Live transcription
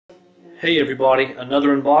Hey everybody,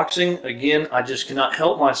 another unboxing. Again, I just cannot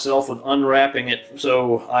help myself with unwrapping it,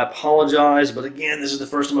 so I apologize, but again, this is the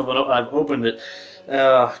first time I've opened it.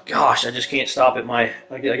 Gosh, I just can't stop it.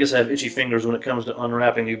 I guess I have itchy fingers when it comes to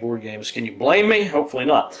unwrapping new board games. Can you blame me? Hopefully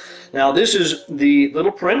not. Now, this is The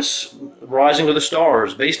Little Prince, Rising to the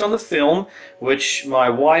Stars, based on the film, which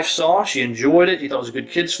my wife saw. She enjoyed it. She thought it was a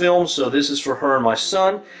good kids film, so this is for her and my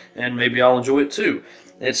son, and maybe I'll enjoy it too.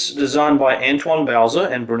 It's designed by Antoine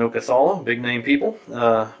Bauza and Bruno Cathala, big name people,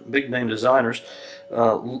 big name designers.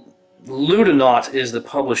 Ludonaut is the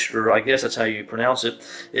publisher, I guess that's how you pronounce it.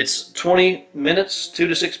 It's 20 minutes, 2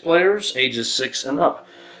 to 6 players, ages 6 and up.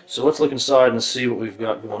 So let's look inside and see what we've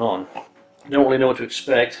got going on. I don't really know what to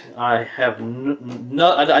expect. I have I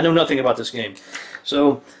know nothing about this game.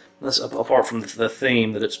 So that's apart from the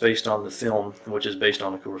theme that it's based on the film, which is based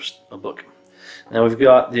on, of course, a book. Now we've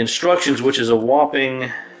got the instructions, which is a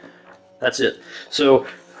whopping, that's it. So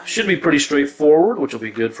should be pretty straightforward, which will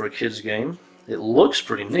be good for a kid's game. It looks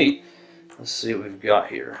pretty neat. Let's see what we've got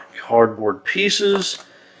here. Cardboard pieces.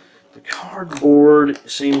 The cardboard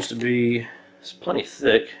seems to be plenty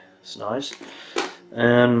thick. It's nice.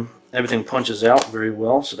 And everything punches out very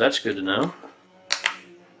well, so that's good to know.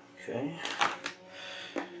 Okay.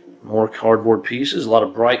 More cardboard pieces. A lot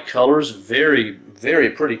of bright colors. Very,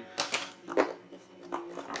 very pretty.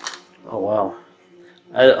 Oh wow.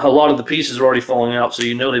 A lot of the pieces are already falling out, so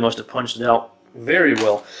you know they must have punched it out very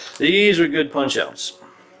well. These are good punch outs.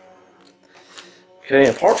 Okay,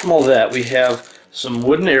 apart from all that, we have some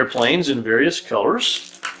wooden airplanes in various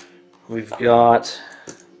colors. We've got,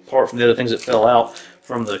 apart from the other things that fell out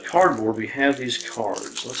from the cardboard, we have these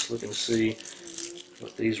cards. Let's look and see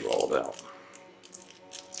what these are all about.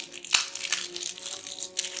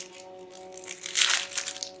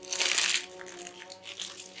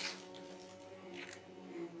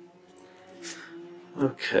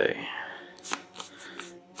 Okay.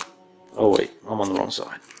 Oh wait, I'm on the wrong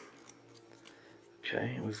side.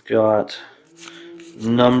 Okay, we've got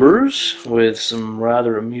numbers with some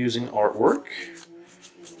rather amusing artwork.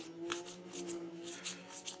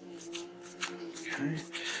 Okay,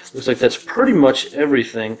 looks like that's pretty much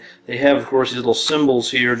everything. They have, of course, these little symbols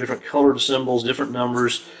here, different colored symbols, different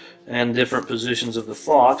numbers, and different positions of the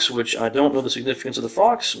fox, which I don't know the significance of the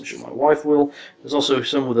fox. I'm sure my wife will. There's also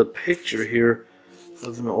some with a picture here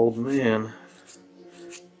of an old man,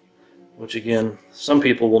 which again, some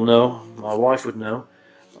people will know. My wife would know.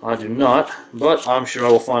 I do not, but I'm sure I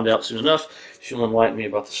will find out soon enough. She'll enlighten me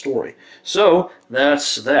about the story. So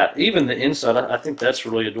that's that. Even the inside, I think that's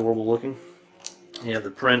really adorable looking. You have the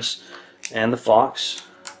prince and the fox.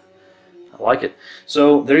 I like it.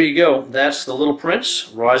 So there you go. That's The Little Prince,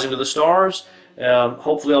 Rising to the Stars.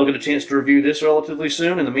 Hopefully I'll get a chance to review this relatively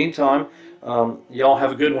soon. In the meantime, y'all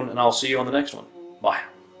have a good one, and I'll see you on the next one. Bye.